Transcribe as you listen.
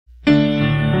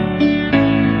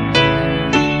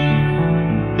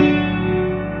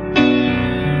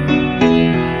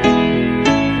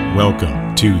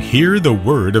Welcome to Hear the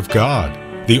Word of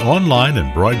God, the online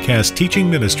and broadcast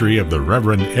teaching ministry of the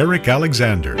Reverend Eric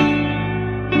Alexander.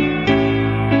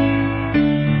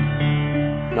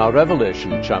 Now,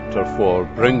 Revelation chapter 4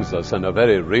 brings us in a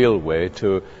very real way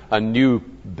to a new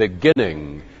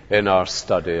beginning in our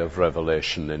study of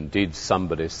Revelation. Indeed,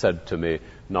 somebody said to me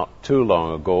not too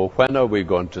long ago, when are we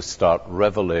going to start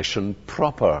Revelation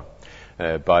proper?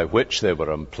 By which they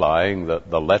were implying that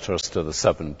the letters to the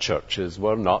seven churches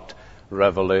were not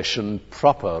revelation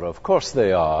proper. Of course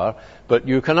they are, but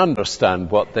you can understand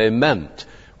what they meant.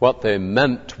 What they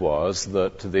meant was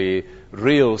that the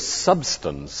real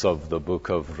substance of the book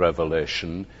of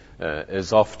Revelation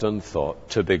is often thought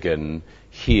to begin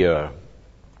here.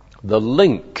 The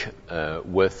link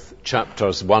with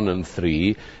chapters 1 and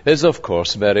 3 is, of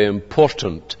course, very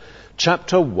important.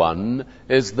 Chapter 1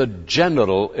 is the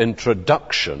general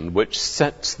introduction which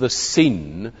sets the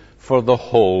scene for the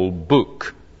whole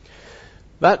book.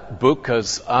 That book,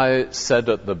 as I said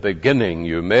at the beginning,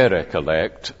 you may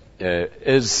recollect,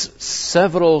 is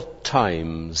several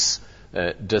times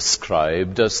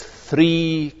described as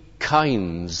three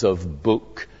kinds of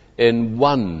book in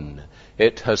one.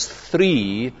 It has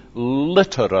three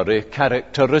literary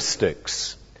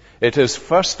characteristics. It is,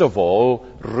 first of all,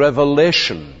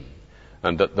 revelation.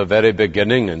 And at the very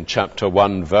beginning, in chapter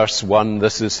 1, verse 1,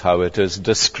 this is how it is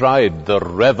described: the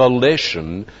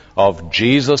revelation of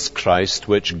Jesus Christ,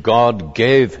 which God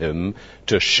gave him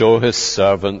to show his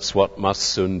servants what must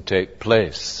soon take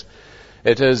place.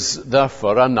 It is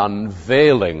therefore an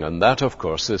unveiling, and that, of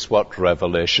course, is what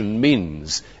revelation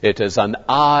means. It is an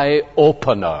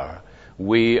eye-opener.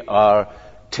 We are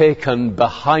taken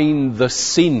behind the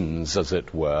scenes, as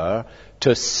it were,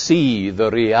 to see the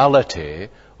reality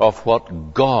of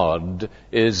what God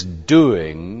is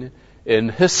doing in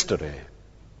history.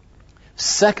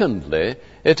 Secondly,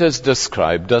 it is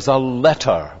described as a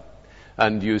letter.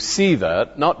 And you see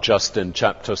that not just in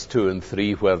chapters 2 and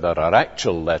 3, where there are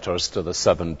actual letters to the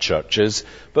seven churches,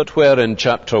 but where in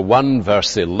chapter 1,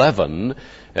 verse 11,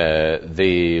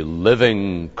 the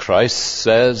living Christ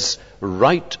says,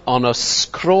 "Write on a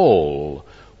scroll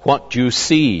what you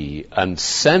see and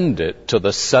send it to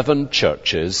the seven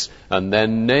churches," and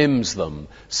then names them.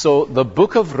 So the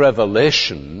book of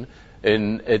Revelation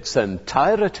in its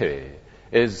entirety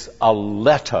is a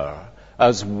letter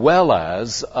as well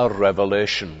as a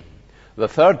revelation. The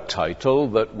third title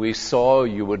that we saw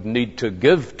you would need to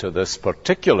give to this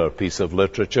particular piece of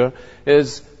literature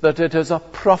is that it is a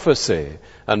prophecy.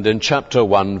 And in chapter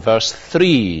 1, verse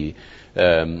 3,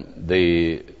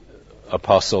 the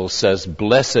Apostle says,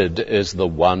 "Blessed is the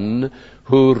one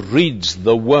who reads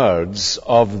the words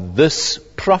of this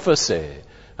prophecy,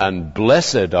 and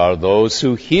blessed are those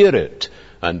who hear it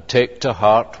and take to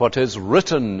heart what is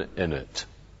written in it."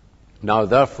 Now,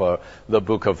 therefore, the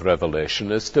book of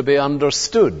Revelation is to be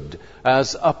understood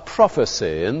as a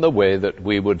prophecy in the way that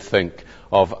we would think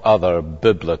of other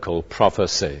biblical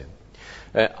prophecy.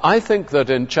 I think that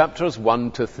in chapters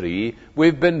 1 to 3,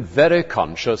 we've been very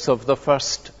conscious of the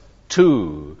first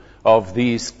two of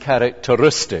these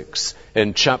characteristics.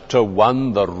 In chapter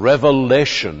 1, the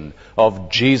revelation of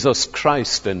Jesus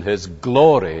Christ in his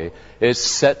glory is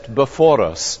set before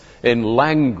us in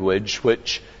language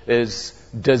which is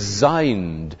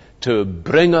designed to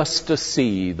bring us to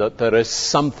see that there is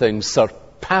something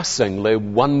surpassingly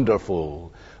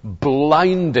wonderful,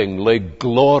 blindingly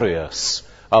glorious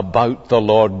about the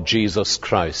Lord Jesus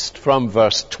Christ. From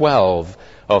verse 12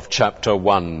 of chapter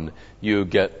 1, you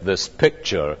get this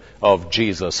picture of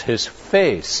Jesus. His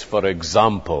face, for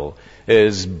example,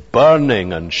 is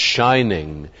burning and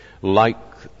shining like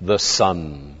the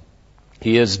sun.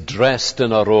 He is dressed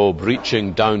in a robe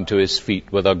reaching down to his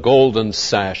feet, with a golden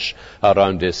sash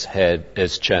around his head,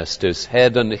 his chest, his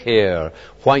head and hair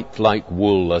white like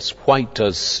wool, as white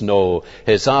as snow,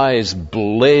 his eyes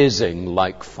blazing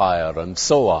like fire, and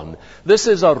so on. This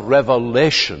is a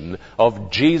revelation of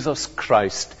Jesus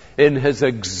Christ in his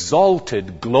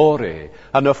exalted glory.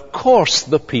 And of course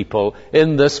the people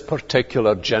in this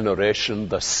particular generation,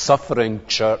 the suffering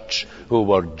church, who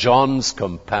were John's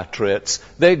compatriots,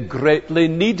 they greatly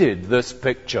needed this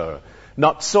picture.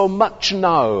 Not so much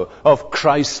now of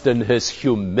Christ in his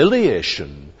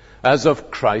humiliation as of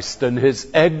Christ in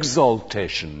his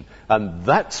exaltation. And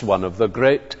that's one of the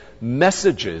great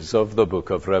messages of the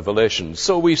book of Revelation.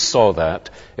 So we saw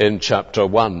that in chapter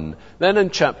 1. Then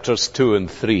in chapters 2 and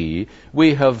 3,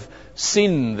 we have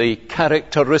seen the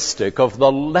characteristic of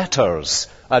the letters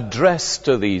addressed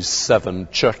to these seven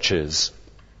churches.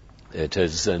 It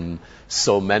is in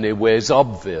so many ways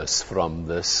obvious from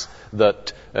this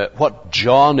that what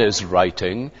John is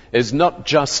writing is not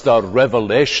just a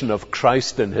revelation of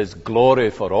Christ in his glory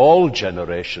for all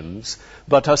generations,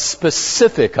 but a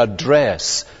specific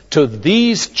address to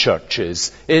these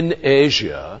churches in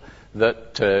Asia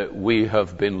that we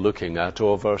have been looking at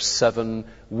over 7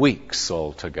 weeks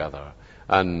altogether.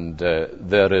 And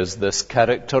there is this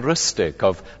characteristic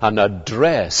of an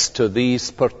address to these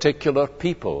particular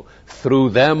people.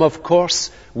 Through them, of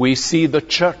course, we see the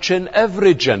church in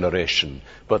every generation.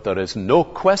 But there is no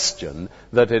question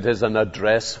that it is an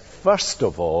address, first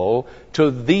of all,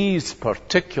 to these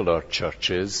particular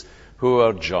churches who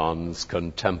are John's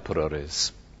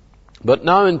contemporaries. But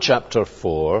now in chapter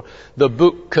 4, the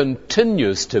book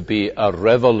continues to be a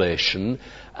revelation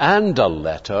and a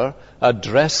letter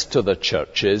addressed to the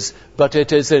churches, but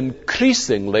it is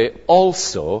increasingly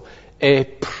also a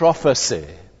prophecy.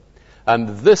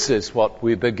 And this is what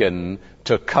we begin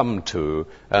to come to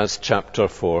as chapter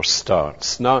 4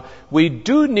 starts. Now, we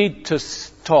do need to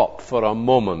stop for a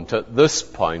moment at this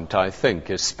point, I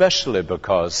think, especially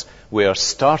because we are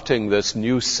starting this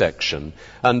new section,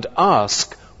 and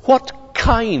ask, what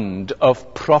kind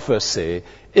of prophecy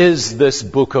is this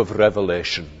book of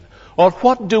Revelation? Or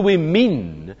what do we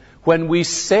mean when we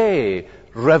say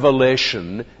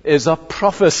Revelation is a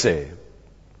prophecy?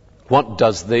 What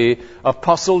does the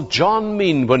Apostle John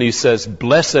mean when he says,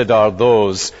 "Blessed are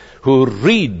those who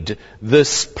read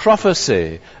this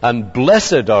prophecy, and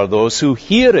blessed are those who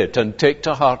hear it and take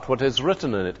to heart what is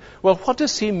written in it"? Well, what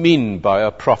does he mean by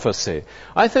a prophecy?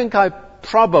 I think I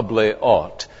probably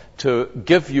ought to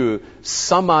give you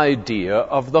some idea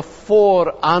of the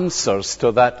 4 answers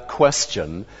to that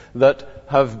question that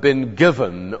have been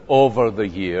given over the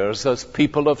years as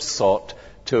people have sought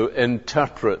to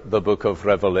interpret the book of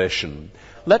Revelation.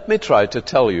 Let me try to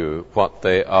tell you what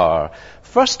they are.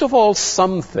 First of all,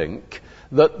 some think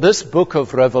that this book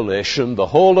of Revelation, the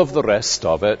whole of the rest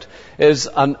of it, is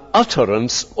an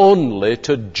utterance only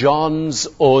to John's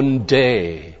own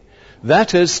day.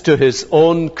 That is, to his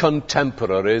own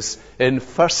contemporaries in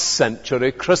first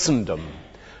century Christendom.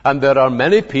 And there are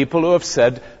many people who have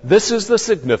said, this is the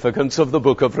significance of the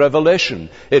book of Revelation.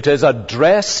 It is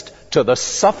addressed to the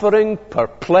suffering,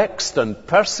 perplexed, and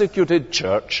persecuted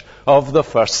church of the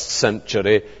first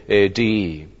century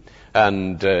A.D.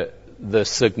 And the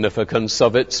significance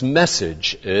of its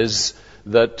message is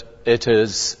that it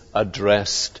is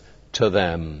addressed to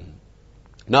them.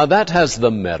 Now, that has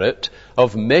the merit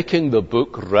of making the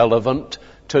book relevant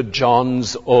to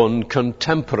John's own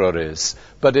contemporaries,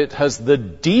 but it has the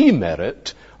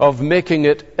demerit of making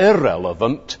it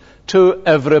irrelevant to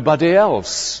everybody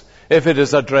else. If it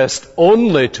is addressed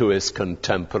only to his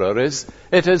contemporaries,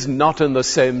 it is not in the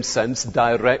same sense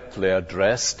directly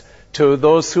addressed to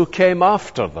those who came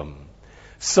after them.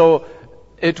 So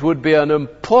it would be an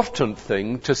important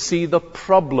thing to see the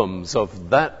problems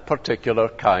of that particular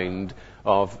kind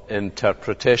of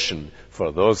interpretation.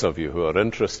 For those of you who are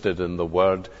interested in the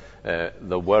word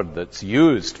that's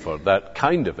used for that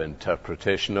kind of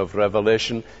interpretation of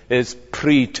Revelation is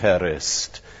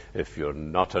preterist. If you're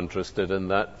not interested in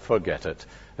that, forget it.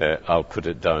 I'll put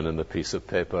it down in the piece of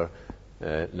paper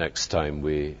next time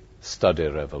we study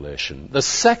Revelation. The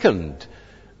second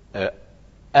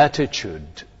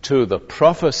attitude to the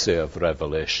prophecy of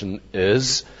Revelation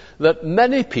is that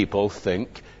many people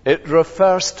think it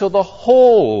refers to the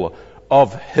whole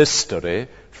of history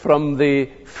from the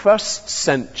first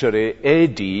century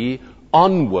A.D.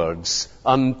 onwards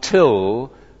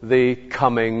until the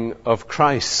coming of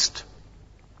Christ.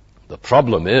 The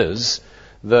problem is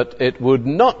that it would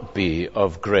not be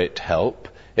of great help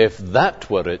if that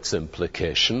were its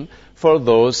implication for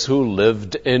those who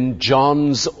lived in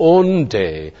John's own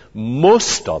day.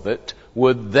 Most of it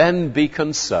would then be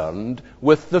concerned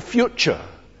with the future.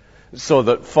 So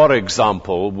that, for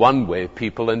example, one way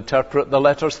people interpret the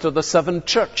letters to the 7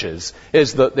 churches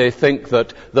is that they think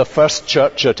that the first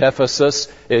church at Ephesus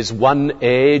is one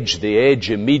age, the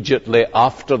age immediately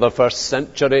after the first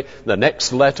century. The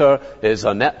next letter is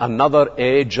another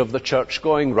age of the church,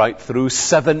 going right through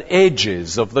 7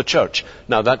 ages of the church.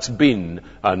 Now, that's been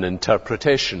an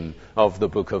interpretation of the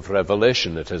book of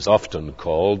Revelation. It is often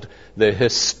called the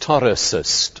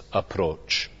historicist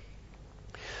approach.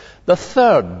 The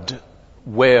third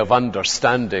way of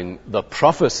understanding the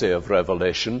prophecy of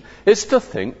Revelation is to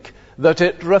think that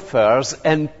it refers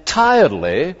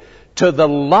entirely to the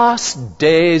last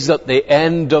days at the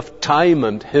end of time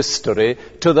and history,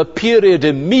 to the period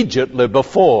immediately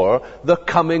before the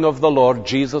coming of the Lord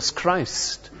Jesus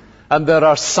Christ. And there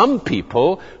are some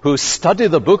people who study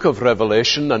the book of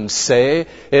Revelation and say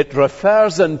it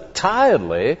refers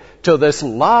entirely to this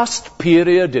last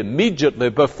period immediately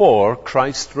before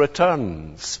Christ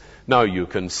returns. Now you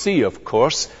can see, of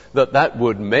course, that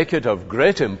would make it of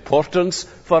great importance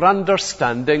for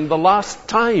understanding the last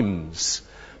times.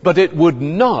 But it would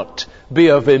not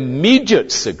be of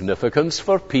immediate significance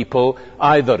for people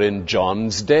either in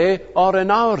John's day or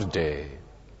in our day.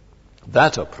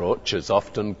 That approach is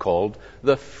often called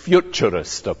the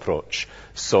futurist approach.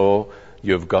 So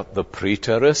you've got the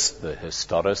preterist, the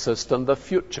historicist, and the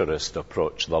futurist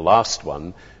approach. The last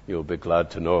one, you'll be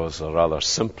glad to know, is a rather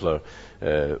simpler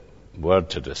word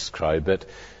to describe it.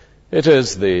 It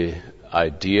is the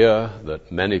idea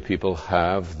that many people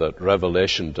have that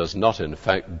Revelation does not in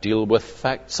fact deal with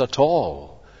facts at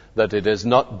all, that it is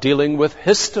not dealing with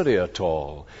history at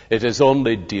all. It is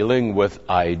only dealing with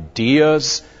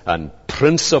ideas and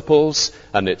principles,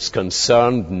 and it's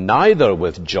concerned neither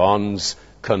with John's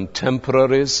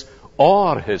contemporaries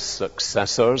or his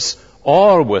successors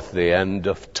or with the end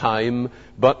of time,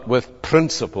 but with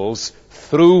principles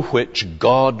through which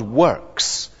God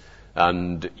works.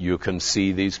 And you can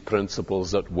see these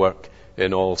principles at work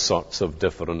in all sorts of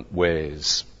different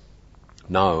ways.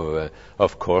 Now,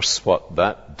 of course, what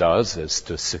that does is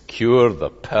to secure the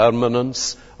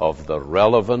permanence of the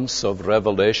relevance of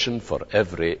Revelation for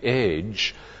every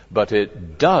age, but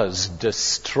it does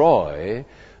destroy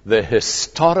the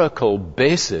historical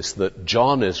basis that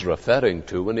John is referring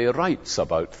to when he writes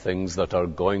about things that are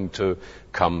going to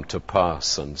come to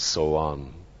pass and so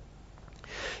on.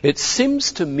 It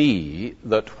seems to me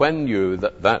that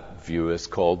that view is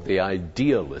called the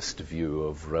idealist view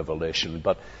of Revelation,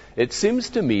 but it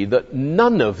seems to me that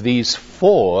none of these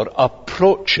four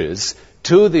approaches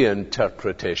to the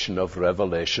interpretation of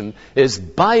Revelation is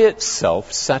by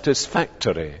itself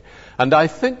satisfactory. And I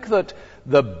think that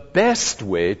the best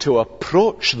way to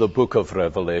approach the book of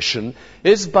Revelation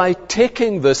is by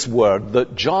taking this word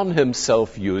that John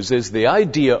himself uses, the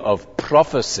idea of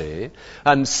prophecy,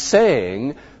 and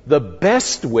saying the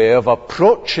best way of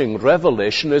approaching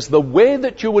Revelation is the way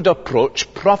that you would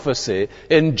approach prophecy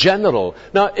in general.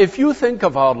 Now, if you think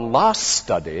of our last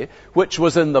study, which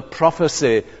was in the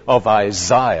prophecy of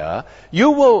Isaiah,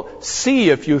 you will see,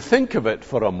 if you think of it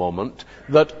for a moment,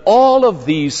 that all of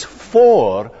these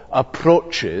four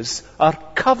approaches are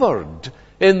covered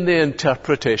in the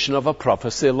interpretation of a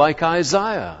prophecy like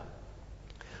Isaiah.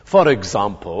 For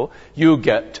example, you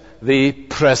get the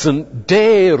present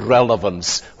day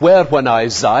relevance, where when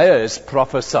Isaiah is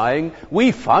prophesying,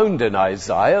 we found in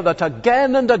Isaiah that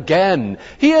again and again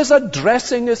he is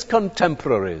addressing his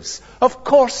contemporaries. Of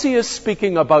course he is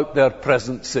speaking about their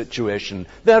present situation,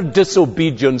 their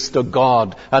disobedience to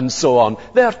God and so on,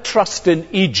 their trust in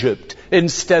Egypt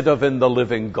instead of in the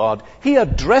living God. He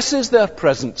addresses their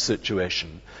present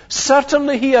situation.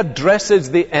 Certainly he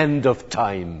addresses the end of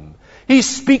time. He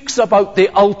speaks about the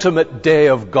ultimate day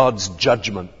of God's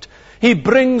judgment. He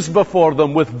brings before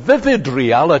them with vivid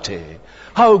reality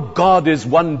how God is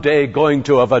one day going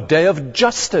to have a day of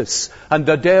justice and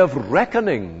a day of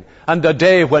reckoning and a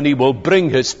day when he will bring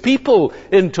his people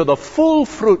into the full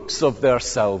fruits of their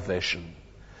salvation.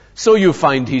 So you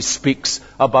find he speaks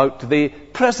about the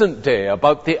present day,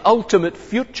 about the ultimate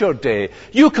future day.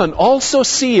 You can also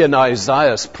see in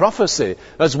Isaiah's prophecy,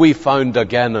 as we found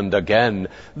again and again,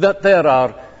 that there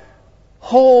are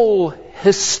whole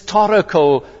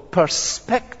historical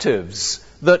perspectives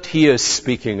that he is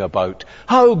speaking about.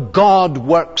 How God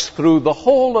works through the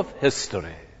whole of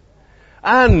history.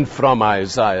 And from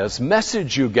Isaiah's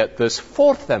message you get this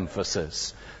fourth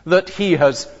emphasis, that he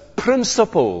has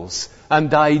principles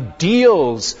and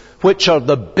ideals which are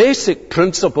the basic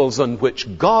principles on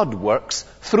which God works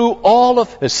through all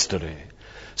of history.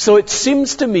 So it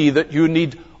seems to me that you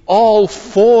need all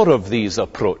four of these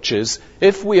approaches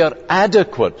if we are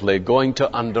adequately going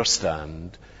to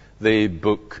understand the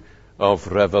book of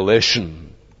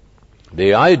Revelation.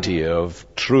 The idea of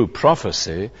true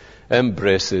prophecy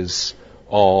embraces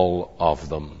all of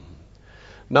them.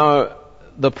 Now,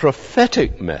 the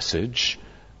prophetic message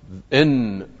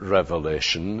in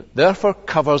Revelation therefore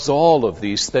covers all of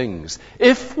these things.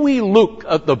 If we look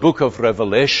at the book of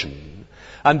Revelation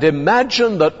and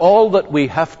imagine that all that we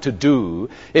have to do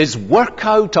is work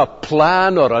out a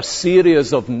plan or a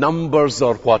series of numbers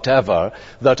or whatever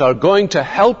that are going to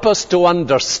help us to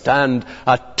understand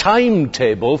a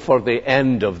timetable for the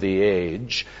end of the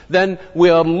age, then we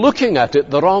are looking at it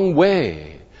the wrong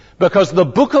way. Because the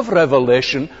book of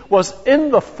Revelation was in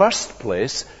the first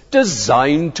place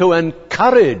designed to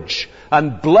encourage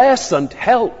and bless and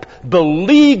help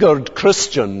beleaguered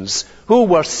Christians who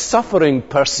were suffering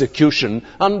persecution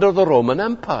under the Roman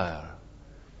Empire.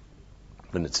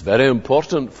 And it's very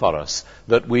important for us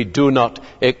that we do not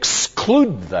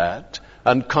exclude that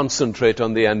and concentrate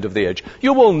on the end of the age.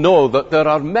 You will know that there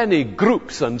are many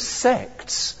groups and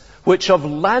sects which have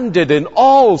landed in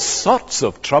all sorts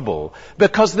of trouble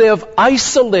because they have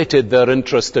isolated their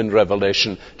interest in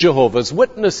Revelation. Jehovah's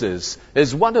Witnesses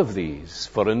is one of these,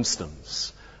 for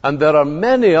instance. And there are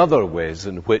many other ways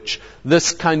in which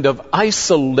this kind of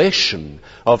isolation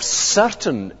of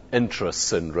certain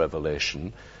interests in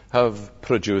Revelation have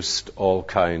produced all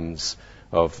kinds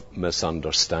of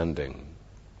misunderstanding.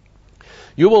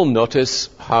 You will notice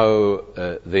how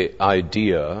the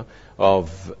idea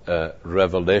of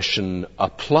Revelation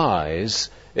applies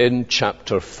in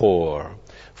chapter 4.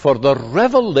 For the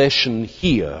revelation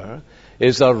here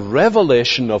is a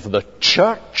revelation of the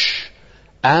church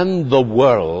and the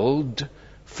world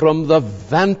from the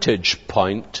vantage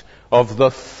point of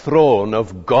the throne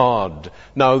of God.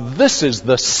 Now, this is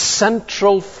the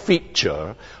central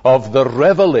feature of the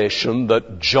revelation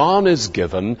that John is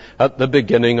given at the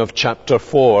beginning of chapter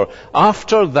 4.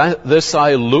 After this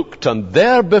I looked, and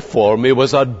there before me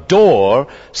was a door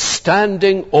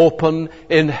standing open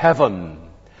in heaven.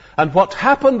 And what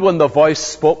happened when the voice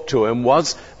spoke to him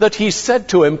was that he said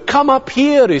to him, "Come up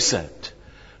here," he said.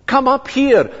 "Come up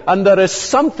here, and there is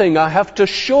something I have to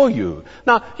show you."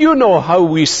 Now, you know how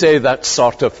we say that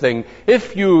sort of thing.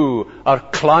 If you are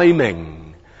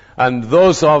climbing, and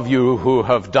those of you who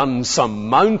have done some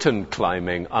mountain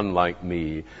climbing, unlike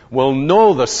me, will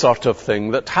know the sort of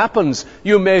thing that happens.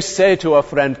 You may say to a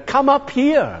friend, "Come up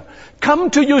here. Come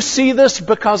to you see this,"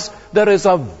 because there is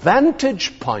a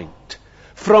vantage point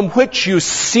from which you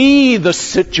see the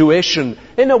situation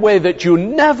in a way that you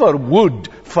never would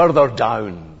further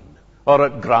down or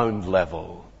at ground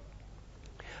level.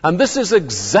 And this is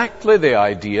exactly the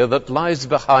idea that lies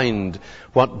behind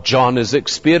what John is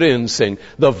experiencing.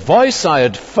 The voice I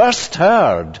had first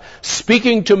heard,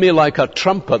 speaking to me like a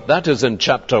trumpet, that is in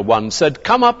chapter 1, said,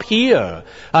 "Come up here,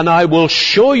 and I will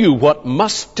show you what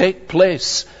must take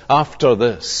place after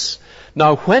this."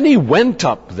 Now, when he went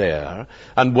up there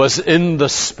and was in the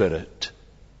Spirit,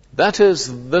 that is,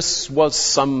 this was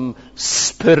some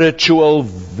spiritual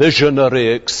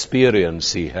visionary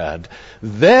experience he had.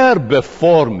 There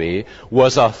before me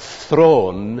was a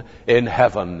throne in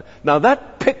heaven. Now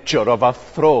that picture of a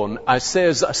throne, I say,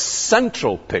 is a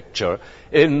central picture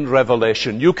in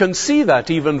Revelation. You can see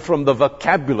that even from the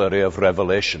vocabulary of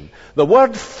Revelation. The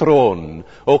word throne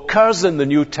occurs in the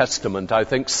New Testament, I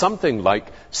think, something like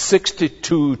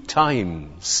 62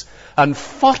 times. And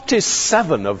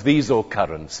 47 of these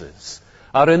occurrences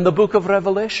are in the book of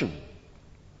Revelation.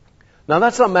 Now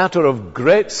that's a matter of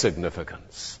great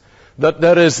significance, that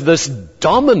there is this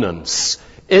dominance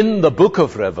in the book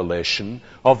of Revelation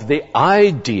of the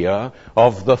idea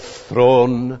of the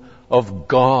throne of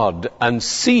God. And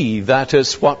see, that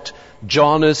is what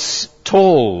John is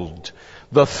told.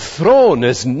 The throne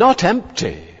is not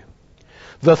empty.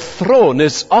 The throne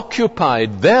is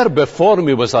occupied. There before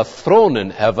me was a throne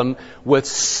in heaven with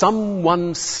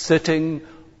someone sitting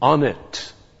on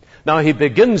it. Now he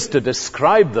begins to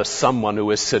describe the someone who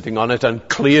is sitting on it, and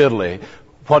clearly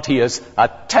what he is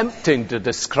attempting to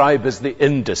describe is the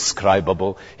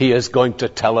indescribable. He is going to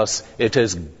tell us it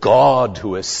is God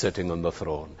who is sitting on the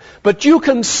throne. But you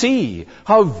can see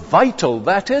how vital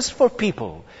that is for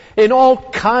people in all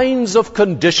kinds of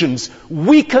conditions,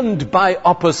 weakened by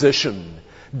opposition,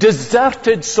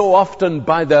 deserted so often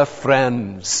by their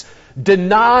friends,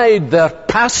 denied their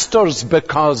pastors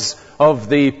because of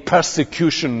the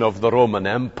persecution of the Roman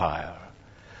Empire,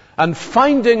 and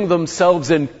finding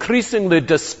themselves increasingly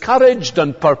discouraged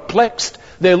and perplexed,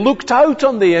 they looked out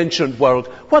on the ancient world.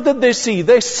 What did they see?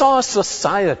 They saw a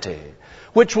society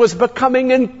which was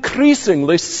becoming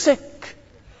increasingly sick.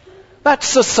 That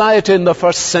society in the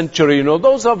first century, you know,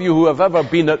 those of you who have ever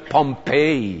been at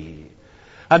Pompeii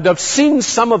and have seen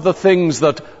some of the things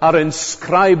that are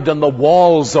inscribed on the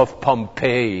walls of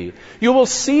Pompeii, you will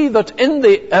see that in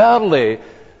the early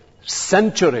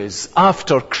centuries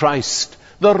after Christ,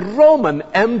 the Roman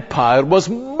Empire was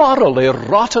morally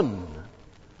rotten.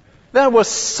 There was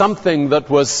something that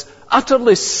was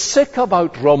utterly sick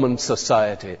about Roman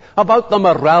society, about the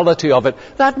morality of it.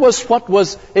 That was what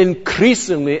was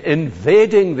increasingly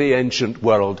invading the ancient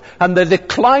world. And the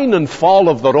decline and fall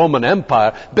of the Roman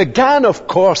Empire began, of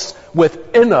course,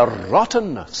 with inner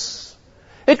rottenness.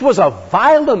 It was a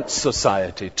violent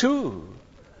society, too.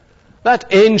 That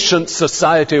ancient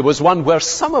society was one where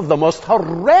some of the most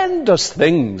horrendous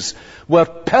things were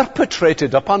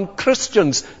perpetrated upon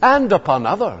Christians and upon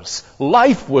others.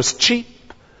 Life was cheap.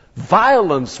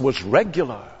 Violence was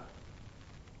regular.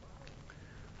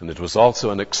 And it was also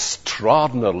an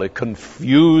extraordinarily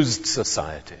confused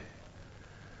society.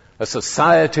 A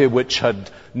society which had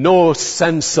no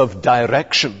sense of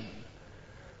direction,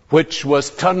 which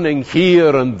was turning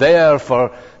here and there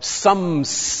for some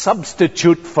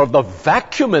substitute for the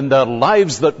vacuum in their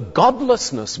lives that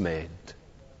godlessness made.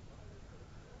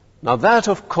 Now that,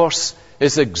 of course,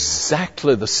 is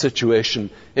exactly the situation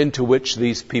into which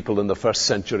these people in the first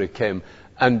century came,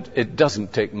 and it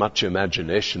doesn't take much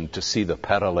imagination to see the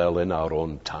parallel in our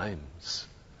own times.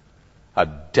 A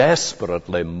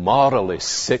desperately morally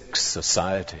sick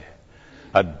society.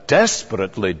 A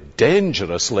desperately,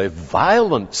 dangerously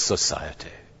violent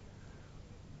society.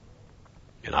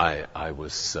 And I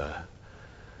was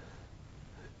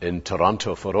in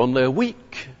Toronto for only a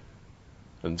week,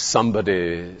 and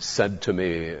somebody said to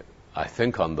me, I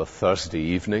think on the Thursday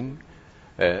evening,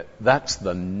 that's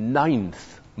the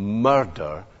 9th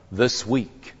murder this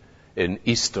week in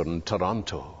eastern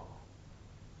Toronto.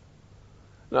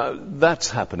 Now, that's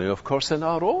happening, of course, in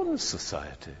our own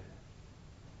society.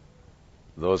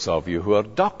 Those of you who are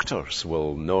doctors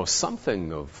will know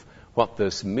something of what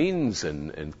this means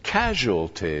in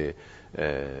casualty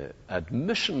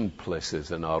admission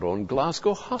places in our own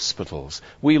Glasgow hospitals.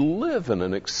 We live in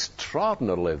an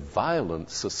extraordinarily violent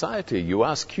society. You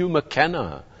ask Hugh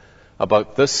McKenna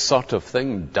about this sort of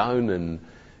thing down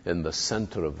in the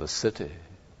centre of the city.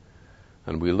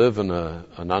 And we live in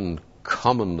an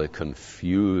uncommonly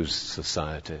confused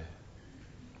society.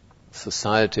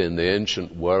 Society in the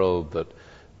ancient world that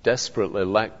desperately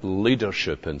lacked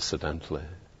leadership, incidentally,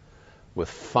 with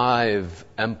 5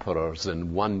 emperors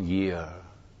in 1 year.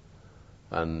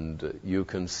 And you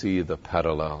can see the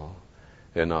parallel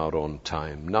in our own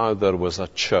time. Now there was a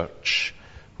church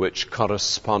which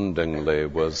correspondingly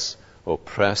was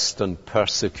oppressed and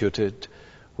persecuted,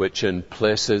 which in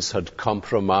places had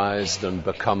compromised and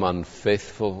become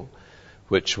unfaithful,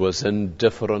 which was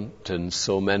indifferent in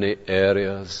so many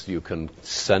areas. You can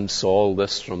sense all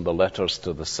this from the letters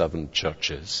to the 7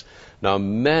 churches. Now,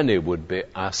 many would be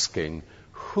asking,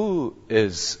 who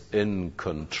is in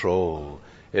control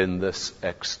in this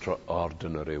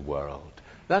extraordinary world?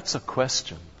 That's a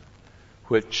question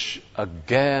which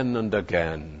again and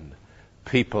again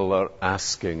people are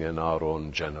asking in our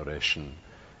own generation.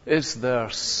 Is there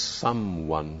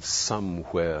someone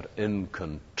somewhere in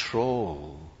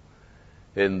control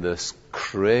in this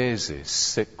crazy,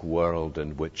 sick world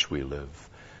in which we live?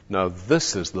 Now,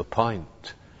 this is the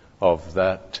point of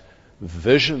that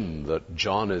vision that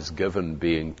John is given,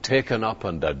 being taken up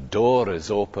and a door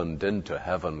is opened into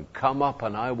heaven. Come up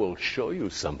and I will show you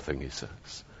something, he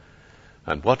says.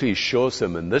 And what he shows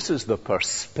him, and this is the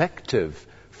perspective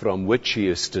from which he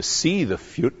is to see the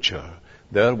future,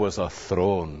 there was a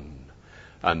throne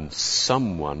and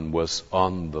someone was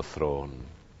on the throne.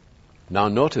 Now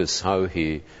notice how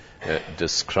he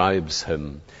describes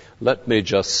him. Let me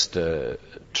just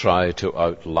try to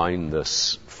outline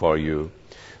this for you.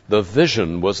 The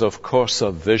vision was, of course,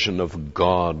 a vision of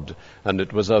God, and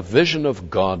it was a vision of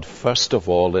God, first of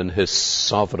all, in his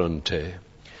sovereignty.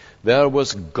 There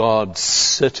was God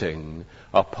sitting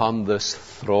upon this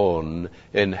throne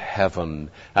in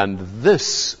heaven, and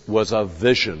this was a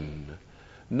vision,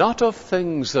 not of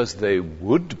things as they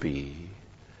would be,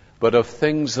 but of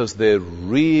things as they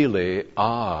really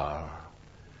are.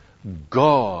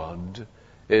 God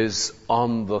is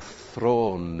on the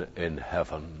throne in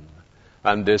heaven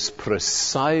and is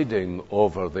presiding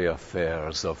over the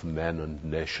affairs of men and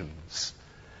nations.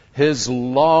 His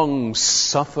long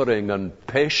suffering and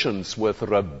patience with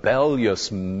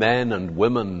rebellious men and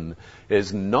women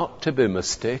is not to be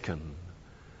mistaken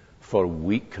for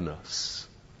weakness.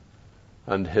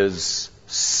 And his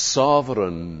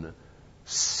sovereign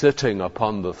sitting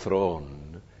upon the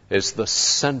throne is the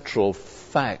central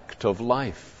fact of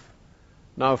life.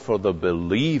 Now, for the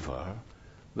believer,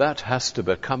 that has to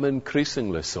become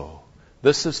increasingly so.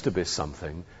 This is to be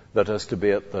something that has to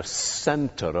be at the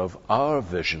center of our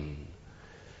vision.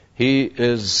 He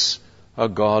is a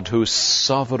God whose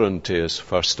sovereignty is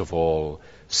first of all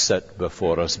set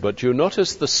before us. But you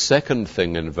notice the second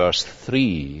thing in verse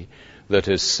 3 that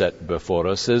is set before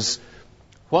us is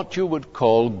what you would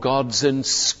call God's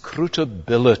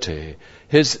inscrutability,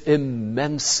 his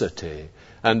immensity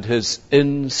and his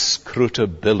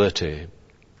inscrutability.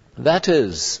 That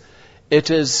is, it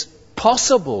is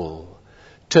possible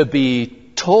to be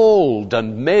told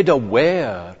and made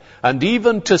aware and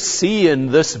even to see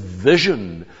in this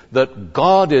vision that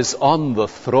God is on the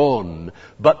throne,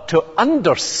 but to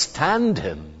understand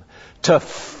him, to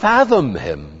fathom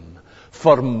him,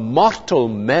 for mortal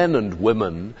men and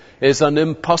women is an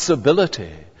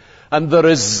impossibility. And the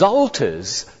result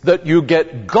is that you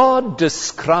get God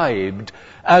described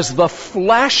as the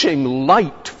flashing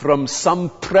light from some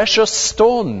precious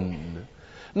stone.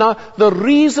 Now, the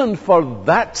reason for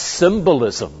that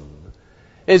symbolism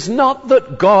is not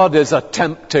that God is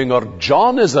attempting, or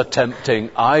John is attempting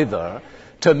either,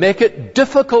 to make it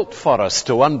difficult for us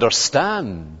to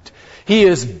understand. He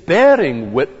is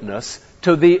bearing witness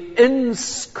to the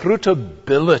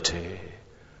inscrutability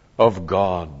of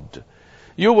God.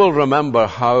 You will remember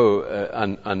how,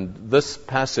 and this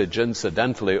passage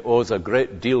incidentally owes a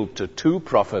great deal to two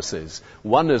prophecies.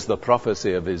 One is the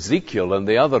prophecy of Ezekiel, and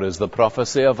the other is the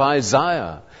prophecy of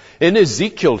Isaiah. In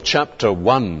Ezekiel chapter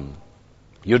 1,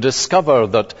 you discover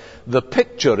that the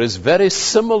picture is very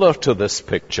similar to this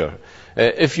picture.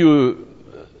 If you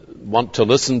want to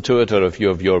listen to it, or if you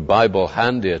have your Bible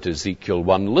handy at Ezekiel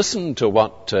 1, listen to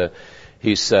what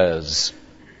he says.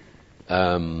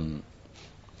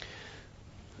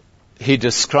 He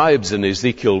describes in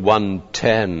Ezekiel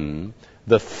 1:10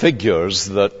 the figures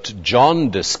that John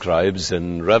describes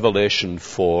in Revelation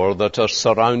 4 that are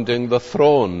surrounding the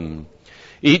throne.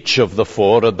 Each of the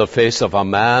four had the face of a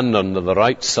man, and on the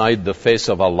right side the face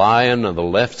of a lion, and the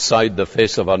left side the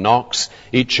face of an ox.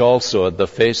 Each also had the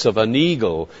face of an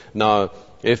eagle. Now,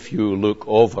 if you look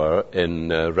over in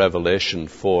Revelation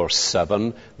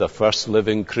 4:7, the first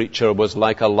living creature was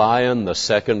like a lion, the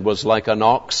second was like an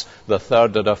ox, the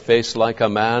third had a face like a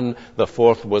man, the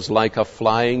fourth was like a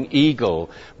flying eagle.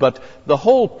 But the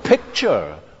whole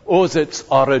picture owes its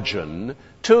origin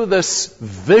to this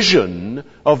vision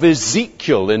of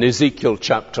Ezekiel in Ezekiel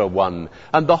chapter 1.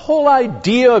 And the whole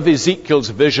idea of Ezekiel's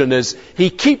vision is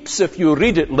he keeps, if you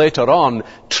read it later on,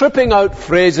 tripping out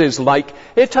phrases like,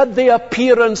 it had the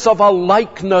appearance of a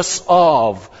likeness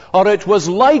of, or it was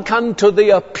like unto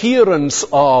the appearance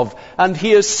of, and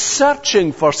he is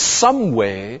searching for some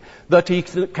way that he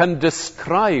can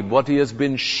describe what he has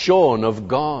been shown of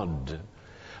God.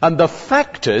 And the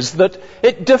fact is that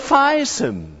it defies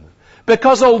him.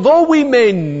 Because although we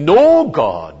may know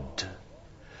God,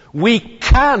 we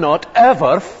cannot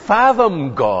ever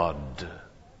fathom God.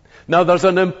 Now there's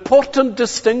an important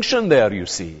distinction there, you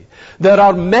see. There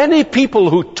are many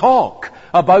people who talk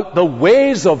about the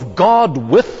ways of God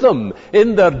with them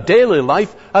in their daily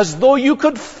life as though you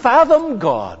could fathom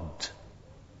God.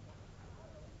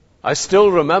 I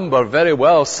still remember very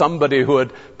well somebody who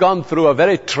had gone through a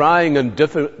very trying and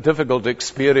difficult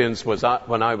experience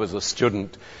when I was a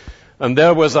student. And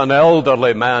there was an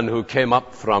elderly man who came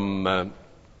up from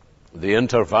the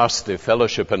InterVarsity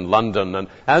Fellowship in London, and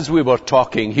as we were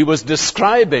talking, he was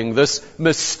describing this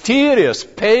mysterious,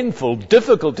 painful,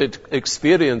 difficult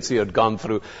experience he had gone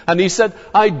through. And he said,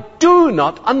 I do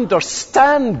not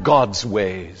understand God's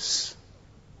ways.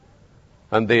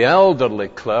 And the elderly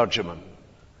clergyman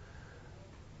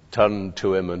turned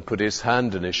to him and put his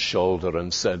hand on his shoulder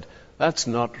and said, that's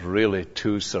not really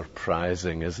too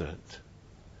surprising, is it?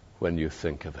 When you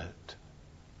think of it.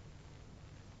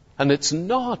 And it's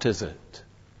not, is it?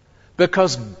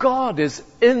 Because God is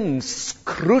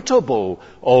inscrutable,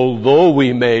 although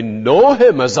we may know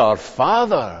him as our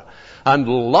Father, and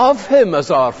love him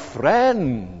as our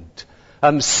friend,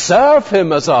 and serve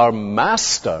him as our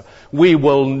master. We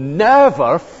will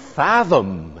never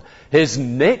fathom his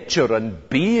nature and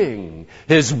being,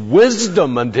 his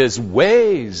wisdom and his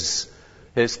ways,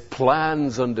 his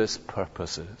plans and his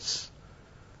purposes.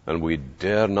 And we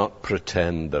dare not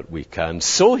pretend that we can.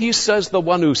 So he says, the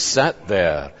one who sat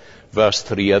there, verse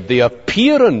 3, had the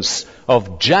appearance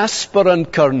of jasper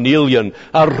and carnelian,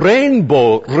 a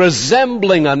rainbow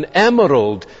resembling an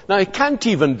emerald. Now, I can't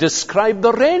even describe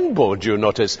the rainbow, do you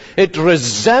notice? It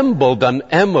resembled an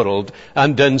emerald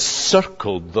and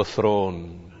encircled the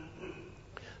throne.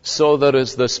 So there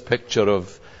is this picture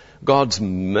of God's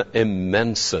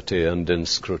immensity and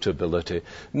inscrutability.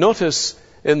 Notice,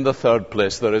 in the third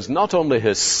place, there is not only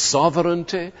his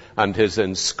sovereignty and his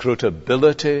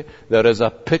inscrutability, there is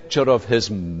a picture of his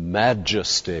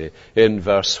majesty in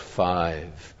verse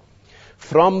 5.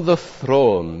 From the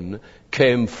throne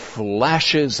came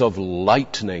flashes of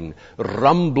lightning,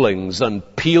 rumblings and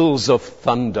peals of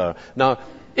thunder. Now,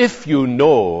 if you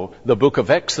know the book of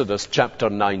Exodus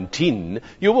chapter 19,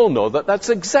 you will know that that's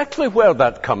exactly where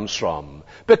that comes from,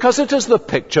 because it is the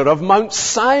picture of Mount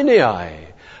Sinai.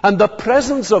 And the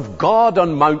presence of God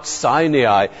on Mount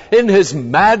Sinai in his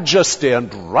majesty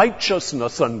and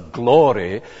righteousness and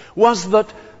glory was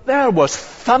that there was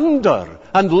thunder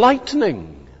and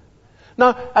lightning.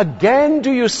 Now, again,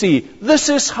 do you see, this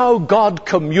is how God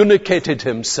communicated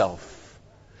himself.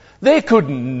 They could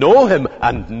know him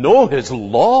and know his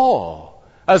law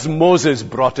as Moses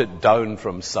brought it down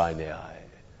from Sinai.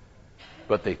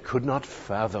 But they could not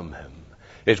fathom him.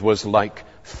 It was like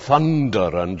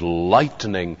thunder and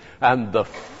lightning, and the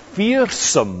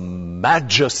fearsome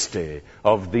majesty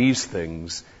of these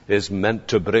things is meant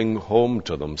to bring home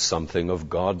to them something of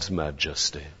God's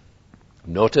majesty.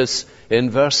 Notice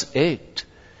in verse 8,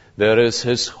 there is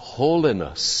his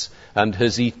holiness and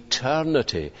his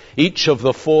eternity. Each of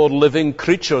the 4 living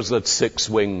creatures had 6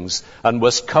 wings and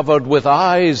was covered with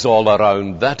eyes all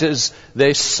around. That is,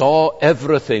 they saw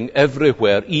everything,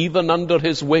 everywhere, even under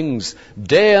his wings,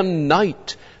 day and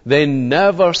night. They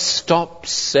never stopped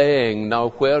saying, now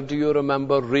where do you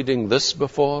remember reading this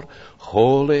before?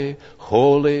 Holy,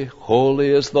 holy, holy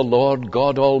is the Lord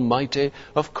God Almighty.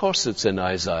 Of course it's in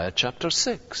Isaiah chapter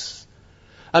 6.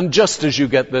 And just as you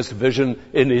get this vision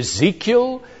in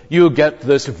Ezekiel, you get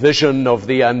this vision of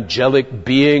the angelic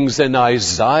beings in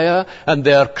Isaiah, and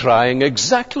they're crying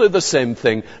exactly the same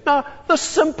thing. Now, the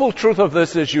simple truth of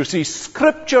this is, you see,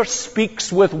 Scripture speaks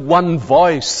with one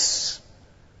voice.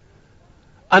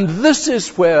 And this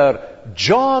is where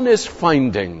John is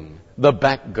finding the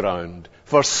background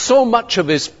for so much of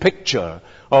his picture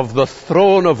of the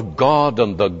throne of God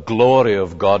and the glory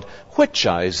of God, which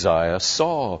Isaiah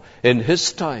saw in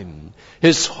his time.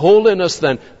 His holiness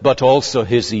then, but also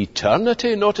his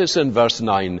eternity. Notice in verse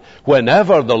 9,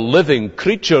 whenever the living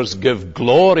creatures give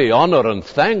glory, honor, and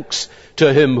thanks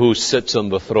to him who sits on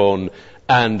the throne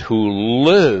and who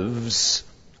lives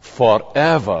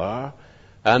forever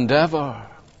and ever.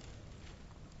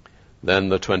 Then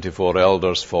the 24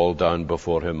 elders fall down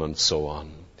before him, and so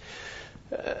on.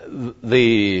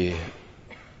 The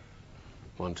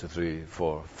 1, 2, 3,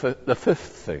 4. The fifth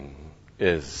thing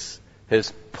is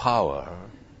his power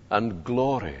and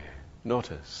glory.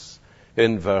 Notice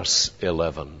in verse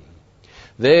 11.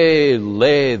 They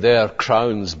lay their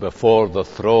crowns before the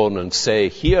throne and say,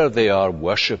 here they are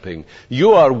worshipping.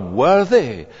 You are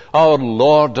worthy, our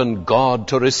Lord and God,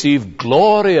 to receive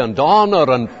glory and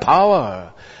honor and power.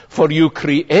 For you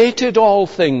created all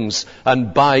things,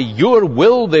 and by your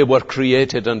will they were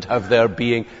created and have their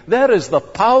being. There is the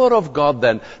power of God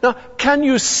then. Now, can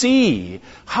you see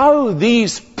how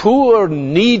these poor,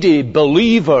 needy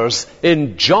believers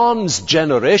in John's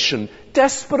generation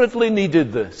desperately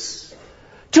needed this?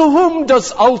 To whom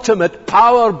does ultimate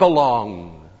power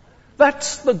belong?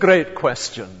 That's the great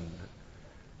question.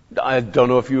 I don't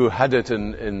know if you had it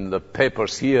in the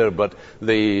papers here, but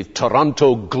the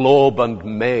Toronto Globe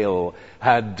and Mail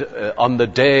had, on the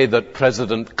day that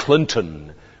President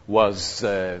Clinton was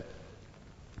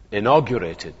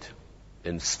inaugurated,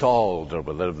 installed, or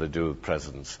whatever they do with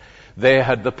presidents, they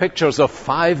had the pictures of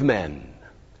 5 men.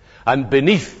 And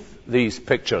beneath these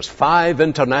pictures, 5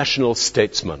 international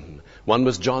statesmen. One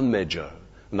was John Major,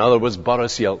 another was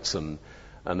Boris Yeltsin,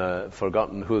 and I've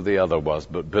forgotten who the other was,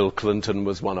 but Bill Clinton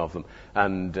was one of them.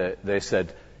 And they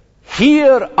said,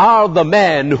 here are the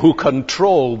men who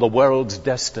control the world's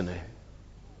destiny.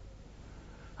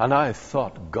 And I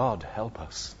thought, God help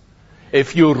us.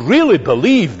 If you really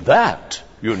believe that,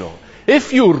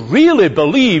 if you really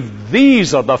believe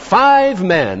these are the 5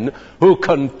 men who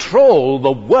control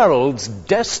the world's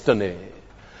destiny.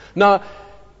 Now,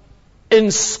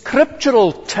 in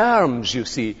scriptural terms, you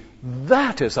see,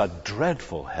 that is a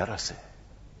dreadful heresy.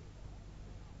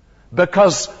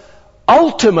 Because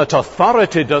ultimate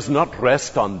authority does not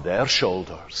rest on their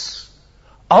shoulders.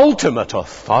 Ultimate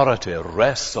authority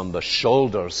rests on the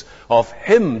shoulders of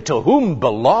him to whom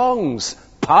belongs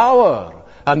power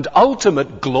and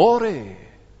ultimate glory.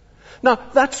 Now,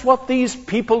 that's what these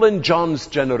people in John's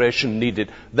generation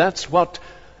needed. That's what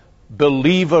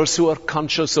believers who are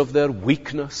conscious of their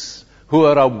weakness, who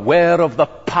are aware of the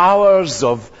powers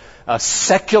of a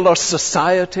secular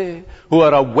society, who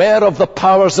are aware of the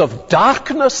powers of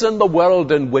darkness in the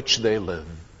world in which they live.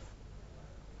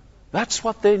 That's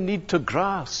what they need to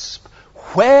grasp.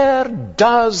 Where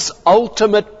does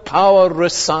ultimate power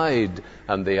reside?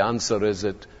 And the answer is,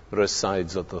 it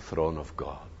resides at the throne of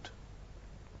God.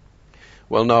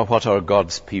 Well, now, what are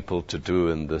God's people to do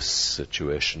in this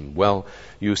situation? Well,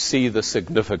 you see the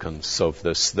significance of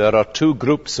this. There are 2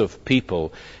 groups of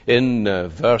people. In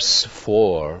verse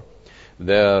 4,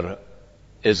 there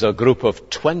is a group of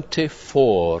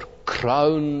 24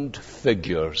 crowned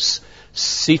figures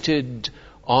seated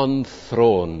on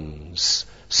thrones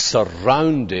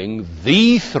surrounding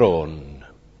the throne.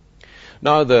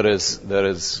 Now, there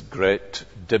is great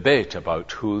debate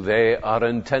about who they are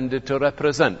intended to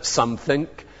represent. Some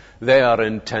think They are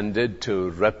intended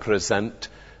to represent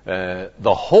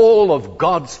the whole of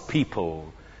God's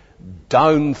people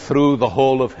down through the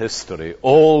whole of history,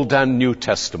 Old and New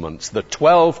Testaments, the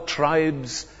 12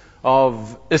 tribes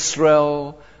of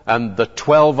Israel and the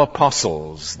 12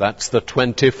 apostles. That's the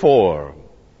 24.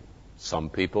 Some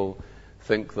people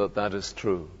think that that is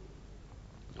true.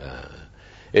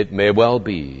 It may well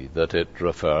be that it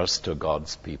refers to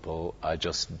God's people. I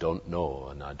just don't know,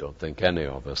 and I don't think any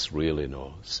of us really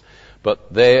knows.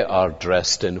 But they are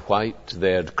dressed in white.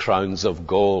 They had crowns of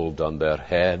gold on their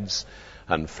heads,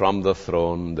 and from the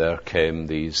throne there came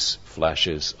these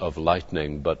flashes of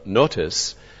lightning. But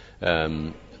notice,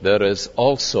 there is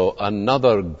also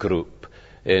another group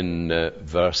in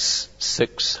verse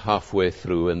 6, halfway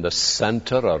through. In the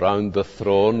center, around the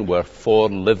throne, were 4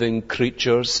 living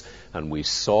creatures, and we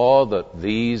saw that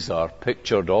these are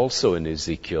pictured also in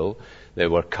Ezekiel. They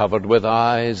were covered with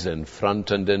eyes in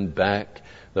front and in back.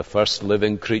 The first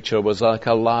living creature was like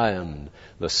a lion.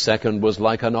 The second was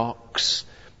like an ox.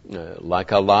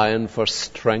 Like a lion for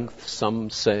strength, some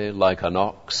say, like an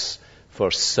ox for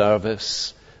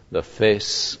service. The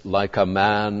face like a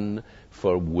man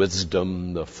for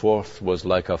wisdom. The fourth was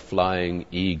like a flying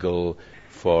eagle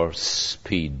for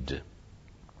speed.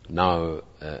 Now,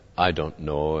 I don't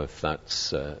know if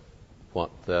that's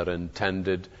what they're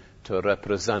intended to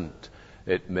represent.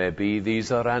 It may be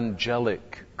these are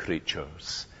angelic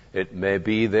creatures. It may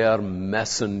be they are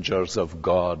messengers of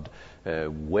God,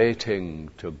 waiting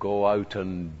to go out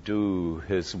and do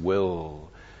His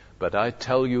will. But I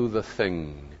tell you the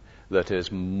thing that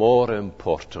is more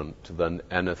important than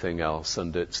anything else,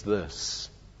 and it's this: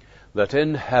 that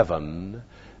in heaven,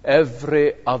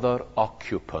 every other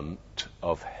occupant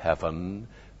of heaven,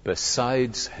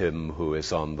 besides Him who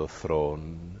is on the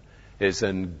throne, is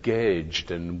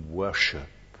engaged in worship.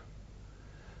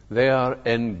 They are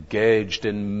engaged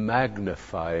in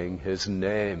magnifying His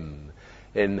name,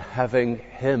 in having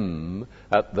Him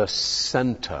at the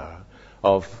center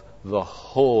of the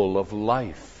whole of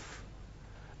life.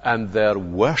 And their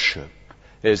worship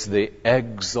is the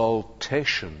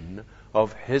exaltation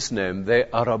of His name. They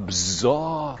are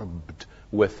absorbed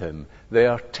with Him. They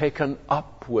are taken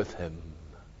up with Him.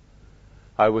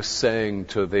 I was saying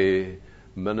to the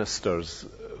ministers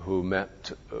who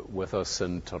met with us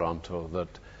in Toronto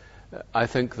that I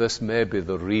think this may be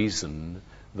the reason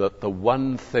that the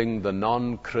one thing the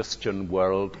non-Christian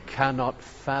world cannot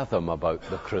fathom about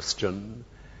the Christian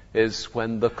is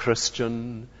when the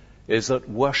Christian is at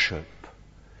worship.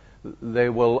 They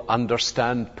will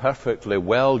understand perfectly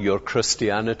well your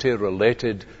Christianity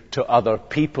related to other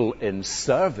people in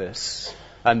service,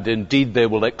 and indeed they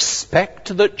will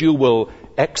expect that you will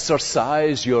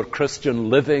exercise your Christian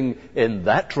living in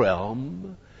that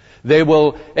realm. They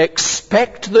will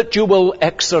expect that you will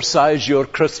exercise your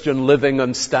Christian living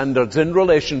and standards in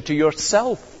relation to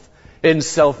yourself, in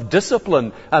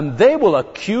self-discipline, and they will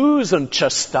accuse and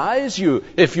chastise you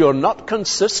if you're not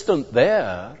consistent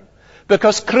there,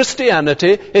 because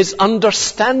Christianity is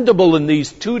understandable in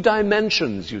these 2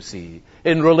 dimensions, you see,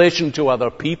 in relation to other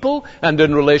people and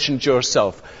in relation to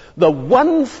yourself. The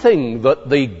one thing that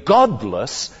the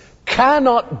godless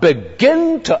cannot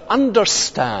begin to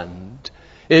understand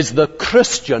is the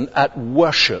Christian at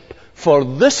worship, for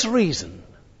this reason,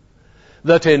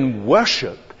 that in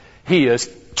worship he is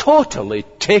totally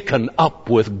taken up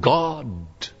with God.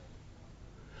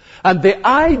 And the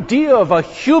idea of a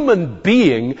human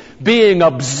being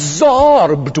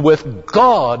absorbed with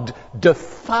God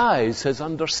defies his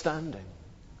understanding.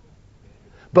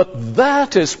 But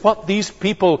that is what these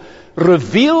people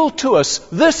reveal to us.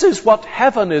 This is what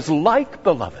heaven is like,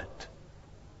 beloved.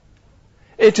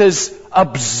 It is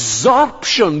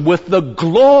absorption with the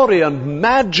glory and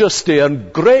majesty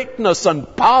and greatness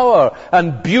and power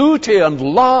and beauty and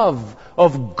love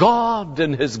of God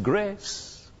in His grace.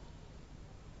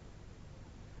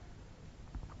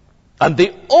 And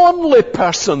the only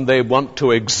person they want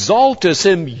to exalt is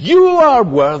Him. You are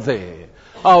worthy,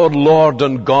 our Lord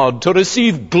and God, to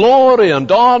receive glory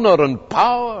and honor and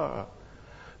power.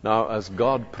 Now, as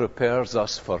God prepares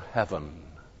us for heaven,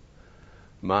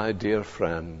 my dear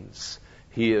friends,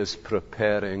 He is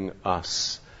preparing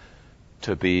us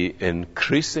to be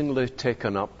increasingly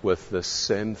taken up with this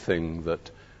same thing, that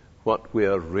what we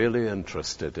are really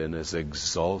interested in is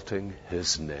exalting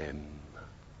His name.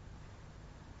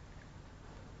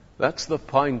 That's the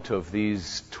point of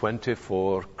these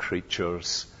 24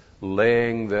 creatures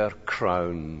laying their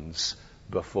crowns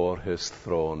before His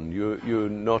throne. You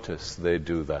notice they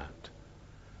do that.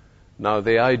 Now,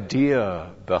 the idea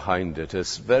behind it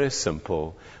is very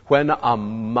simple. When a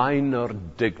minor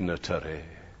dignitary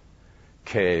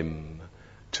came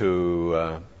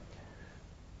to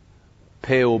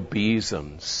pay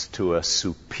obeisance to a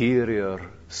superior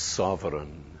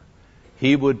sovereign,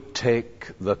 he would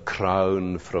take the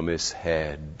crown from his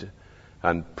head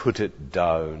and put it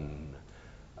down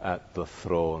at the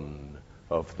throne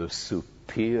of the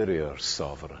superior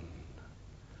sovereign.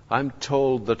 I'm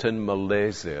told that in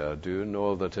Malaysia, do you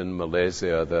know that in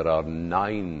Malaysia there are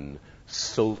 9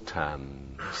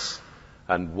 sultans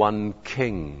and 1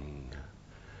 king?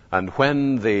 And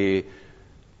when the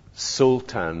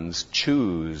sultans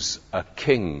choose a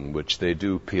king, which they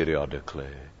do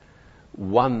periodically,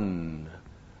 one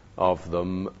of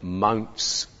them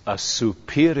mounts a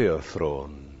superior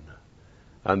throne,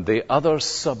 and the others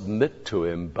submit to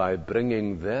him by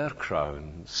bringing their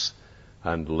crowns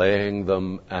and laying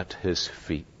them at his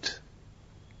feet.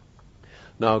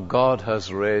 Now, God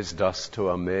has raised us to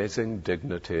amazing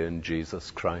dignity in Jesus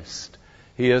Christ.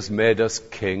 He has made us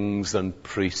kings and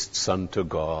priests unto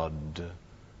God.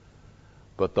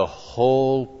 But the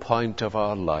whole point of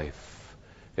our life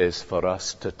is for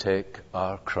us to take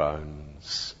our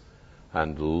crowns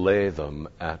and lay them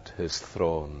at his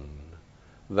throne.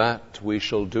 That we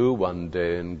shall do one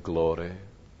day in glory.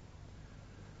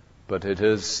 But it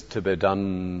is to be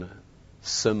done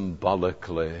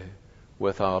symbolically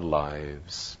with our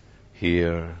lives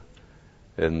here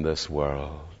in this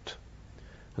world.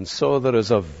 And so there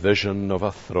is a vision of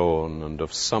a throne and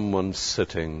of someone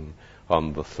sitting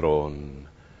on the throne,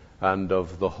 and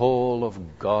of the whole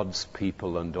of God's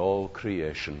people and all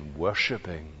creation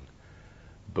worshipping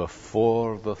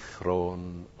before the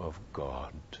throne of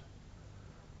God.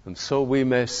 And so we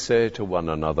may say to one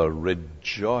another,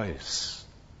 rejoice,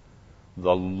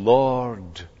 the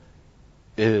Lord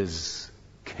is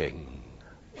King.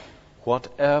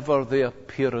 Whatever the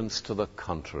appearance to the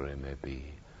contrary may be,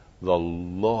 the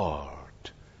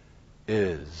Lord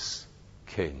is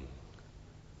King.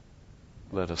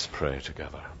 Let us pray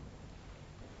together.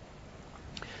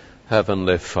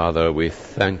 Heavenly Father, we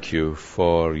thank you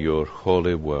for your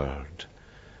holy word.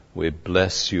 We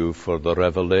bless you for the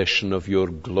revelation of your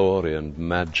glory and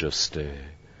majesty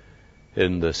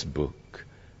in this book.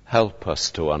 Help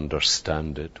us to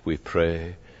understand it, we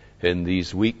pray, in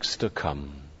these weeks to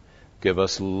come. Give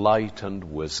us light and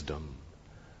wisdom,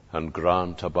 and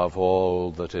grant above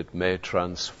all that it may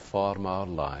transform our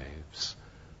lives.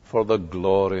 For the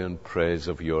glory and praise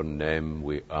of your name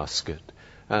we ask it,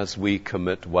 as we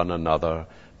commit one another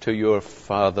to your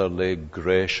fatherly,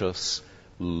 gracious,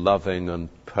 loving and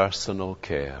personal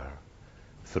care,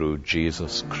 through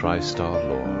Jesus Christ our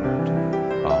Lord.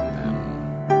 Amen.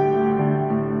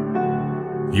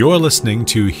 You're listening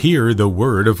to Hear the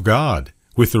Word of God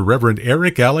with the Reverend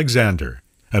Eric Alexander,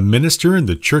 a minister in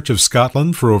the Church of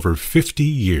Scotland for over 50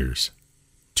 years.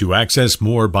 To access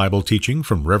more Bible teaching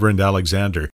from Reverend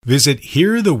Alexander, visit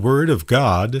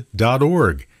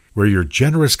hearthewordofgod.org, where your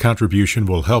generous contribution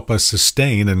will help us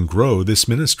sustain and grow this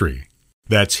ministry.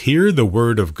 That's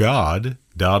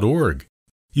hearthewordofgod.org.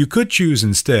 You could choose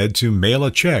instead to mail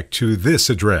a check to this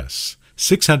address,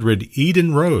 600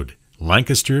 Eden Road,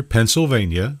 Lancaster,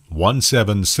 Pennsylvania,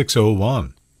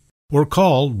 17601. Or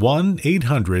call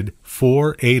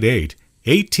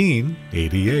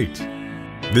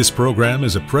 1-800-488-1888. This program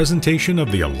is a presentation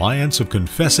of the Alliance of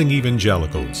Confessing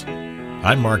Evangelicals.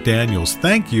 I'm Mark Daniels.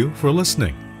 Thank you for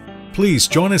listening. Please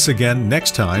join us again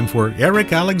next time for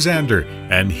Eric Alexander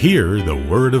and Hear the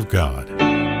Word of God.